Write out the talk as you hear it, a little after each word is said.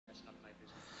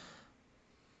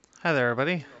Hi there,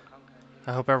 everybody.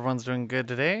 I hope everyone's doing good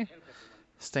today,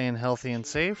 staying healthy and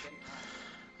safe,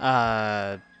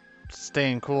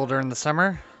 staying cool during the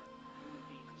summer.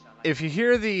 If you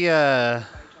hear the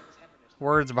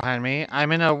words behind me,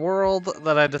 I'm in a world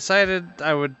that I decided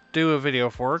I would do a video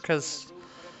for because,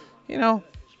 you know,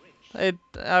 I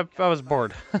was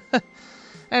bored.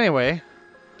 Anyway,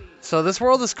 so this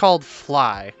world is called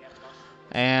Fly,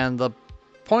 and the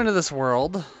point of this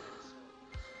world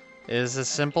is as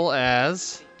simple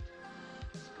as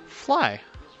fly.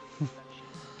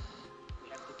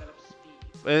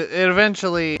 It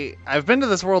eventually, I've been to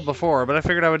this world before, but I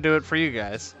figured I would do it for you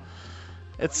guys.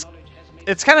 It's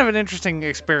kind of an interesting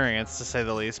experience, to say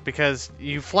the least, because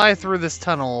you fly through this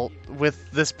tunnel with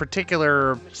this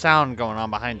particular sound going on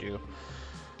behind you.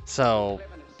 So,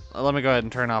 let me go ahead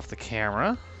and turn off the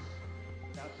camera.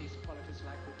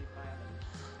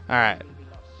 Alright,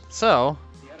 so,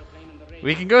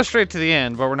 we can go straight to the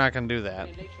end, but we're not going to do that.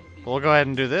 We'll go ahead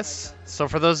and do this. So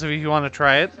for those of you who want to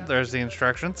try it, there's the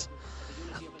instructions.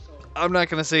 I'm not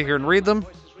going to sit here and read them.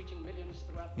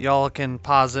 Y'all can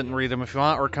pause it and read them if you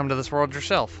want, or come to this world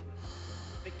yourself.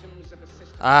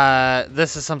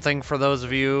 This is something for those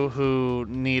of you who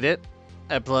need it.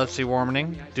 Epilepsy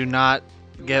warning. Do not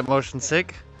get motion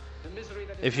sick.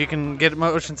 If you can get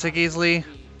motion sick easily,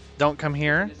 don't come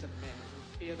here.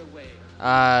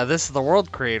 This is the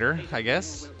world creator, I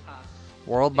guess.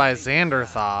 World by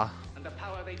Xanderthaw.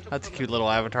 That's a cute little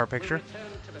avatar picture.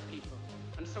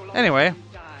 Anyway,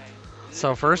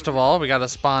 so first of all, we gotta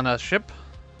spawn a ship.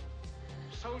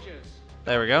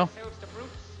 There we go.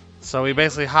 So we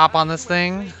basically hop on this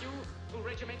thing.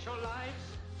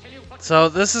 So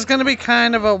this is gonna be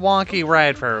kind of a wonky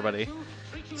ride for everybody.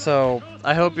 So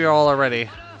I hope you all are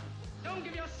ready.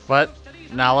 But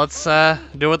now let's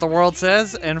do what the world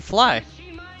says and fly.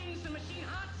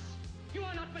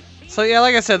 So yeah,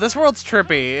 like I said, this world's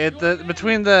trippy.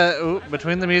 Between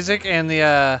the music and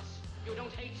the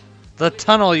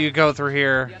tunnel you go through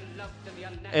here,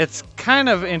 it's kind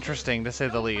of interesting to say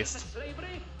the least.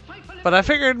 But I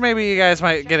figured maybe you guys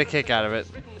might get a kick out of it.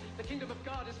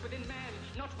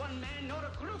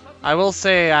 I will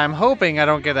say I'm hoping I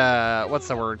don't get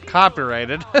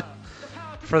copyrighted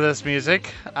for this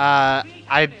music.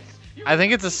 I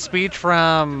think it's a speech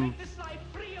from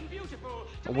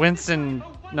Winston.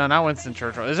 No, not Winston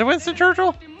Churchill. Is it Winston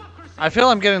Churchill? I feel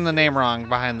I'm getting the name wrong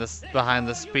behind this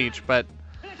speech, but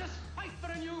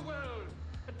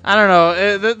I don't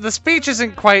know. The speech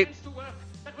isn't quite.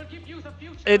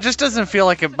 It just doesn't feel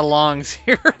like it belongs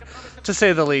here, to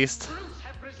say the least.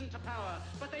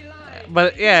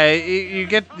 But yeah, you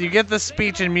get the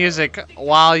speech and music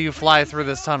while you fly through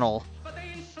this tunnel,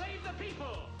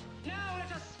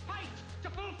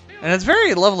 and it's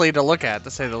very lovely to look at,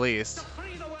 to say the least.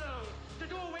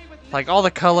 Like all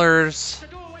the colors,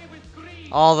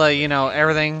 all the,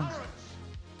 everything.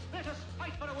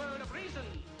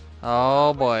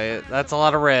 Oh boy, that's a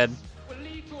lot of red.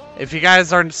 If you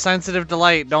guys are sensitive to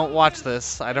light, don't watch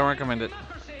this. I don't recommend it.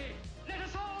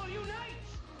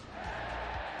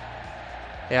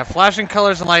 Yeah, flashing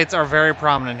colors and lights are very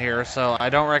prominent here, so I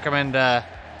don't recommend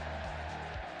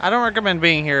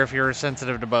being here if you're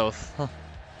sensitive to both.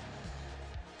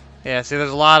 Yeah, see, there's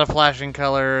a lot of flashing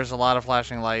colors, a lot of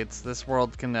flashing lights. This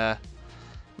world can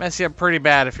mess you up pretty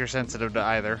bad if you're sensitive to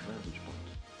either.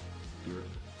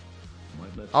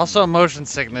 Also motion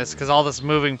sickness, because all this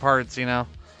moving parts, And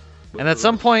at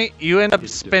some point, you end up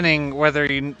spinning whether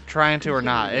you're trying to or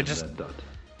not. It just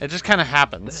kind of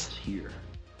happens. That's here.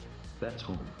 That's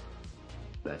home.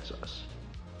 That's us.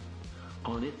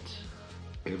 On it,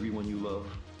 everyone you love.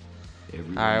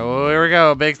 Alright, well, here we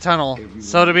go. Big tunnel.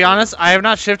 So, to be honest, I have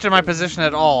not shifted my position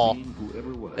at all.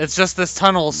 It's just this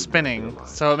tunnel spinning,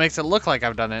 so it makes it look like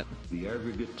I've done it. The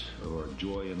aggregate of our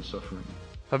joy and suffering.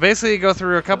 But basically, you go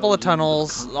through a couple of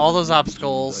tunnels, all those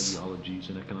obstacles.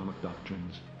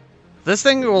 This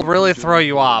thing will really throw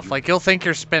you off. Like, you'll think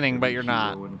you're spinning, but you're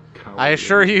not. I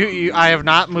assure you, I have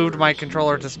not moved my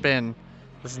controller to spin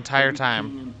this entire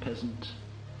time.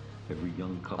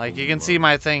 Like, you can see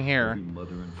my thing here.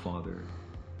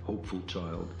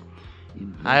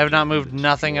 I have not moved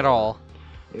nothing at all.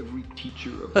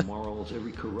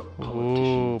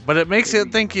 Ooh, but it makes you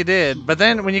think you did. But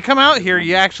then, when you come out here,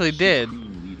 you actually did.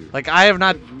 Like, I have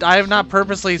not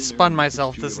purposely spun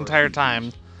myself this entire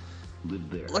time.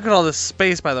 Look at all this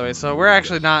space, by the way. So we're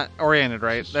actually not oriented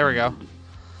right. There we go.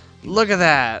 Look at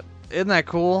that. Isn't that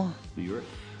cool? You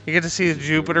get to see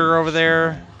Jupiter over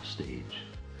there.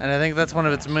 And I think that's one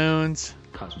of its moons.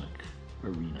 Cosmic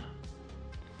arena.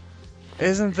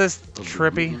 Isn't this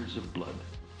trippy? Of blood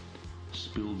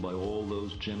spilled by all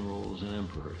those generals and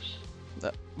emperors.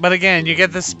 But again, you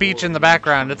get this speech in the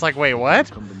background. It's like, wait, what?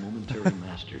 Become the momentary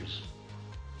masters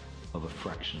of a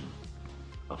fraction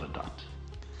of a dot.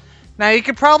 Now, you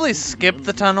could probably skip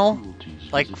the tunnel.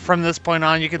 Like, from this point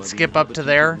on, you could skip up to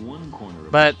there.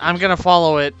 But I'm going to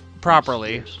follow it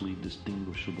properly.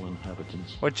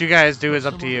 What you guys do is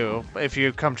up to you, if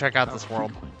you come check out this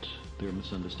world.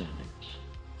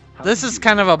 This is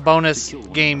kind of a bonus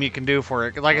game you can do for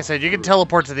it. Like I said, you can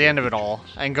teleport to the end of it all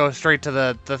and go straight to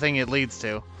the thing it leads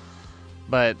to.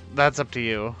 But that's up to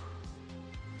you.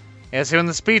 Yeah, see, when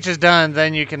the speech is done,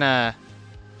 then you can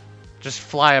just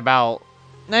fly about.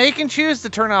 Now, you can choose to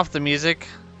turn off the music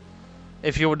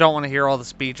if you don't want to hear all the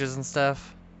speeches and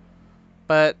stuff.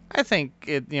 But I think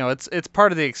it's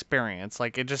part of the experience.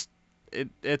 Like,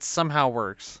 it somehow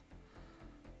works.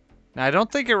 Now, I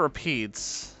don't think it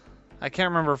repeats. I can't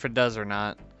remember if it does or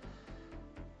not.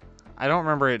 I don't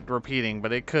remember it repeating,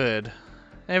 but it could.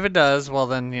 And if it does, well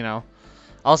then,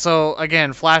 Also,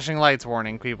 again, flashing lights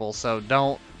warning, people. So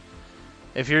don't.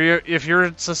 If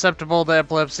you're susceptible to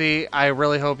epilepsy, I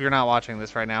really hope you're not watching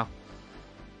this right now.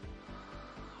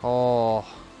 Oh,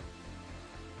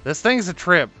 this thing's a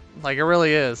trip. Like, it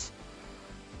really is.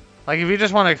 Like, if you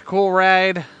just want a cool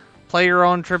ride, play your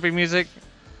own trippy music,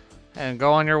 and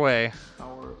go on your way.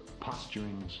 Our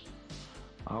posturings,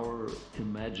 our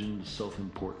imagined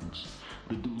self-importance,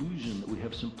 the delusion that we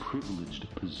have some privileged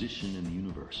position in the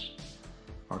universe,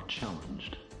 are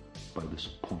challenged by this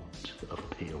point of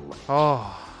pale light.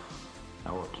 Oh.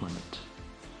 Our planet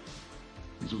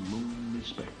is a lonely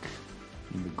speck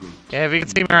in the great... Yeah, if you can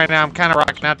see me right now, I'm kind of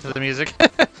rocking out to the music.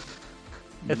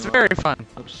 It's very fun.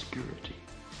 Obscurity.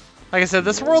 Like I said,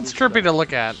 this world's trippy to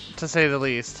look at, to say the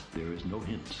least. There is no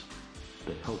hint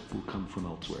that help will come from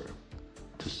elsewhere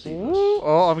to save Ooh. us.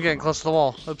 Oh, I'm getting close to the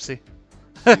wall. Oopsie.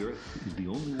 The Earth is the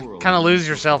only world Kind of lose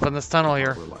yourself in this tunnel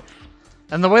here.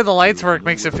 And the way the lights work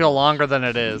makes it feel longer than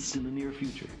it is. In the near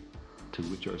future, to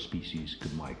which our species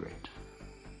could migrate.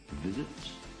 Visit?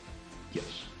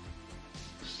 Yes.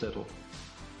 Settle?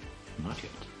 Not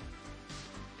yet.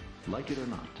 Like it or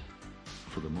not,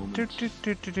 for the moment, Earth is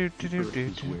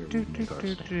where we make our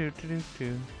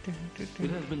stand. It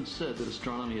has been said that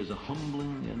astronomy is a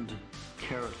humbling and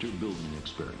character-building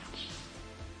experience.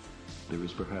 There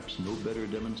is perhaps no better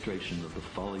demonstration of the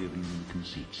folly of human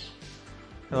conceits.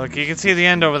 Look, you can see the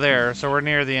end over there, so we're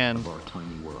near the end. Of our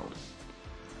tiny world.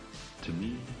 To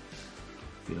me,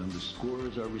 it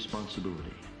underscores our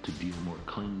responsibility to deal more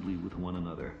kindly with one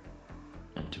another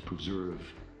and to preserve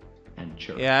and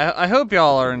cherish. Yeah, I hope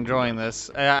y'all are enjoying this.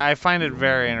 I find it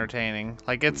very entertaining.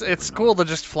 Like, it's cool to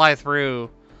just fly through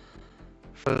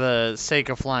for the sake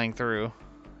of flying through.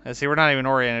 And see, we're not even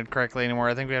oriented correctly anymore.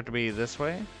 I think we have to be this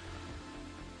way.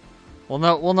 We'll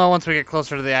know once we get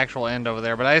closer to the actual end over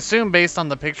there. But I assume, based on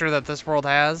the picture that this world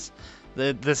has,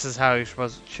 that this is how you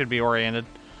should be oriented.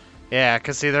 Yeah,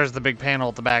 because see, there's the big panel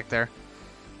at the back there.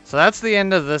 So that's the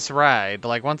end of this ride.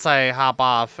 Like, once I hop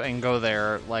off and go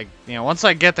there, like, once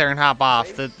I get there and hop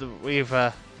off, we've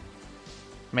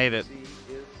made it.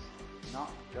 Is not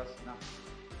just nothing.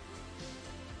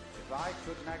 If I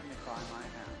could magnify my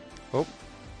hand to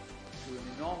an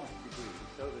enormous degree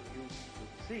so that you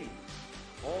could see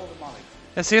all the molecules.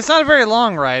 Yeah, see, it's not a very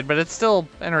long ride, but it's still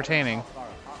entertaining. How far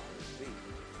apart they would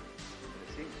be.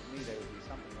 It seems to me they would be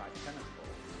something like tennis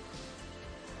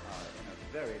balls in a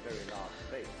very, very large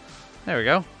space. There we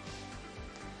go.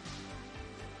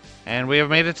 And we have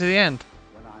made it to the end.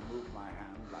 When I move my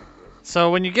hand like this.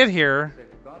 So when you get here, Say,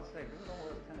 for God's sake, look at all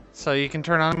those tennis balls. so you can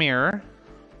turn on a mirror.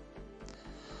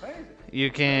 Crazy.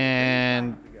 You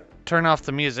can turn off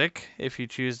the music if you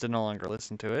choose to no longer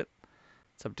listen to it.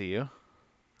 It's up to you.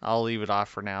 I'll leave it off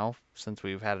for now since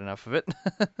we've had enough of it.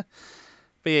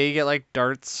 But yeah, you get like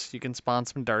darts. You can spawn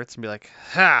some darts and be like,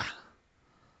 ha!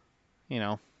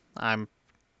 I'm,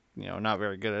 not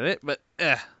very good at it, but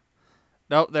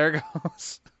Nope, there it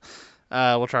goes.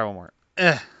 We'll try one more.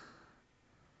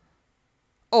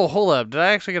 Oh, hold up. Did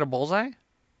I actually get a bullseye?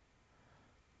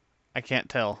 I can't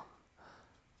tell.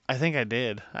 I think I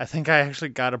did. I think I actually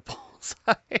got a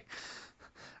bullseye.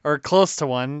 Or close to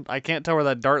one. I can't tell where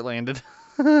that dart landed.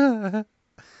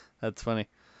 That's funny.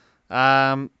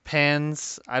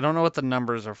 Pens. I don't know what the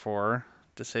numbers are for.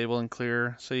 Disable and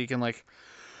clear. So you can like...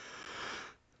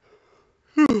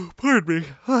 Pardon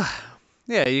me.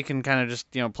 Yeah, you can kind of just,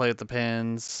 play with the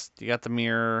pens. You got the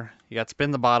mirror. You got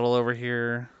spin the bottle over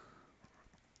here.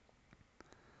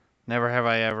 Never have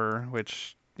I ever,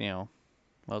 which,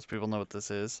 most people know what this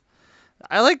is.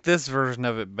 I like this version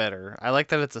of it better. I like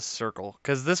that it's a circle,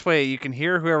 because this way you can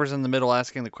hear whoever's in the middle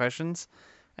asking the questions,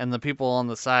 and the people on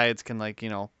the sides can,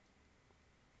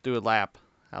 do a lap.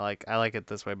 I like it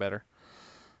this way better.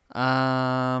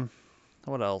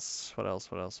 What else? What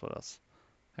else? What else? What else?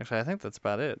 Actually, I think that's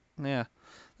about it. Yeah.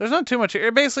 There's not too much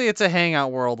here. Basically, it's a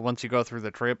hangout world once you go through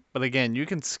the trip. But again, you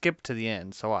can skip to the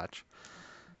end, so watch.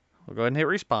 We'll go ahead and hit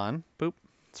respawn. Boop.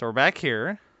 So we're back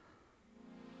here.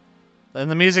 Then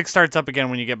the music starts up again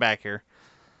when you get back here.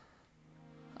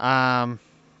 You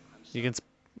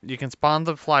can spawn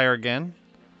the flyer again.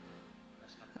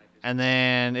 And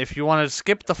then if you want to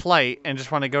skip the flight and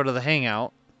just want to go to the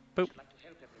hangout, boop.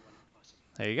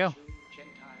 There you go.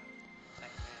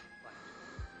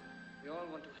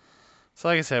 So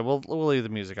like I said, we'll leave the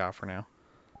music off for now.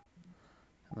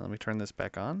 And let me turn this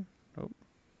back on. Oh.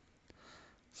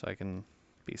 So I can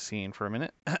be seen for a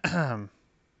minute.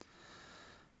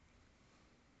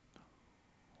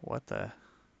 What the?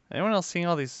 Anyone else seeing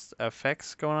all these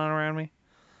effects going on around me?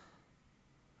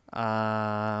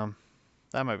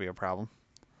 That might be a problem.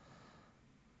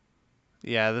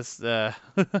 Yeah, this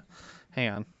hang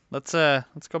on. Let's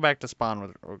go back to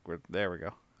spawn with there we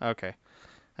go. Okay.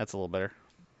 That's a little better.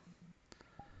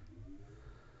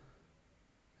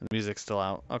 The music's still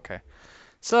out. Okay.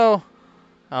 So,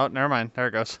 oh, never mind. There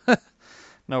it goes.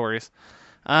 No worries.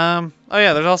 Oh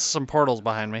yeah, there's also some portals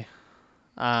behind me.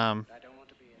 I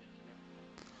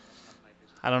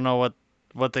don't know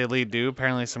what they lead to.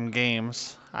 Apparently some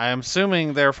games. I'm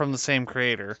assuming they're from the same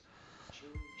creator.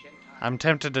 I'm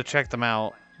tempted to check them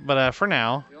out, but for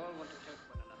now,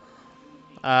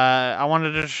 I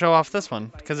wanted to show off this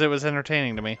one because it was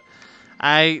entertaining to me.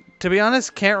 To be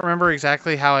honest, can't remember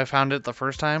exactly how I found it the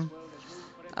first time.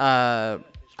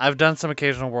 I've done some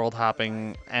occasional world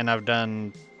hopping, and I've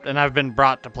been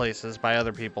brought to places by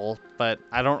other people, but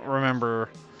I don't remember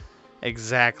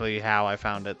exactly how I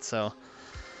found it. So,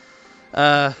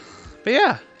 but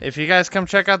yeah, if you guys come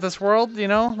check out this world, you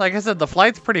know, like I said, the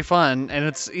flight's pretty fun and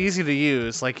it's easy to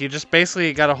use. Like you just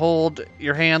basically got to hold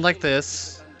your hand like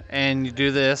this, and you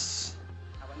do this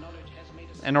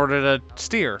in order to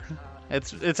steer.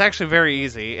 It's actually very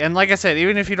easy. And like I said,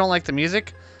 even if you don't like the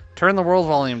music, turn the world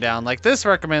volume down. Like this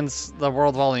recommends the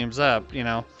world volumes up, you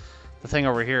know, the thing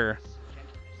over here.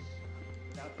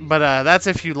 But that's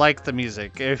if you like the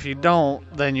music. If you don't,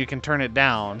 then you can turn it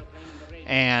down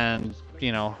and,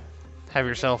 you know, have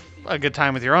yourself a good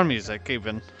time with your own music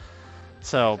even.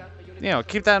 So, you know,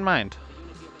 keep that in mind.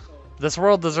 This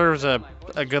world deserves a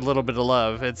good little bit of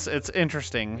love. It's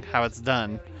interesting how it's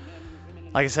done.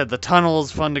 Like I said, the tunnel is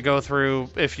fun to go through.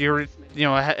 If you're, you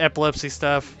know, epilepsy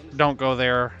stuff, don't go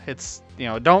there. It's, you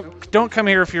know, don't come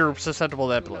here if you're susceptible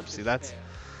to epilepsy. That's,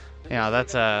 you know,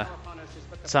 that's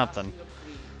something.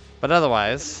 But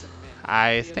otherwise,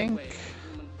 I think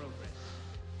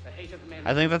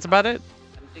that's about it.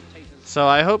 So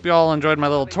I hope you all enjoyed my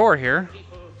little tour here.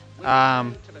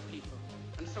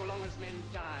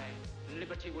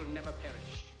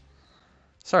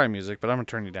 Sorry, music, but I'm gonna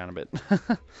turn you down a bit.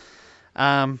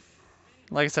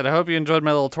 Like I said, I hope you enjoyed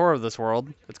my little tour of this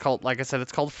world. It's called, like I said,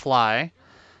 it's called Fly.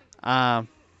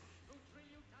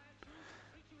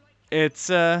 It's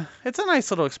a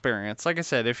nice little experience. Like I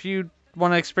said, if you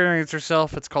want to experience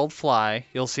yourself, it's called Fly.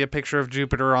 You'll see a picture of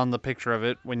Jupiter on the picture of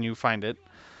it when you find it.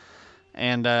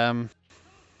 And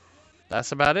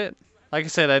that's about it. Like I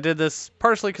said, I did this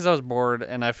partially because I was bored,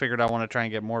 and I figured I want to try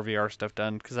and get more VR stuff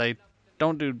done because I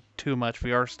don't do too much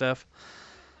VR stuff,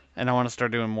 and I want to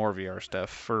start doing more VR stuff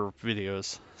for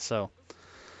videos. So,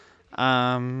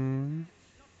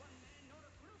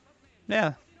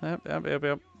 yeah.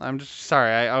 Yep. I'm just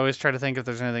sorry. I always try to think if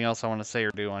there's anything else I want to say or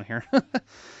do on here.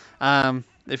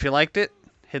 If you liked it,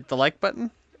 hit the like button.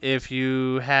 If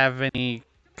you have any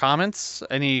comments,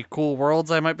 any cool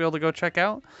worlds I might be able to go check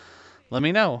out, let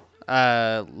me know.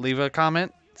 Leave a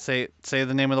comment. Say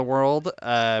the name of the world.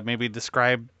 Maybe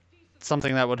describe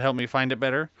something that would help me find it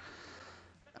better.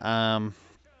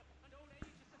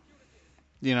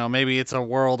 You know, maybe it's a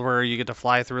world where you get to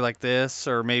fly through like this,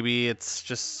 or maybe it's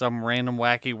just some random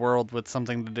wacky world with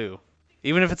something to do.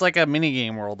 Even if it's like a mini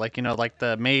game world, like, you know, like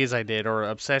the maze I did or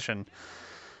Obsession.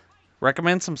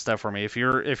 Recommend some stuff for me. If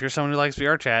you're someone who likes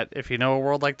VR chat, if you know a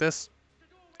world like this,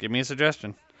 give me a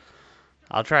suggestion.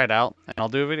 I'll try it out and I'll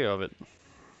do a video of it.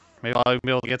 Maybe I'll be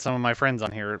able to get some of my friends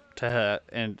on here to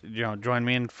and, you know, join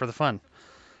me in for the fun.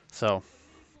 So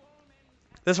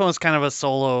this one was kind of a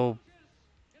solo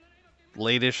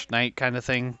late-ish night kind of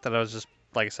thing that I was just,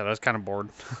 like I said, I was kind of bored.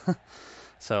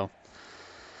 So,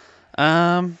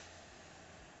 yep,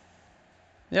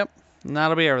 and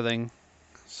that'll be everything.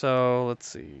 So, let's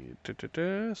see.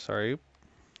 Sorry.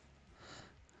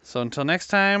 So, until next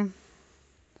time,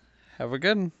 have a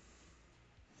good one.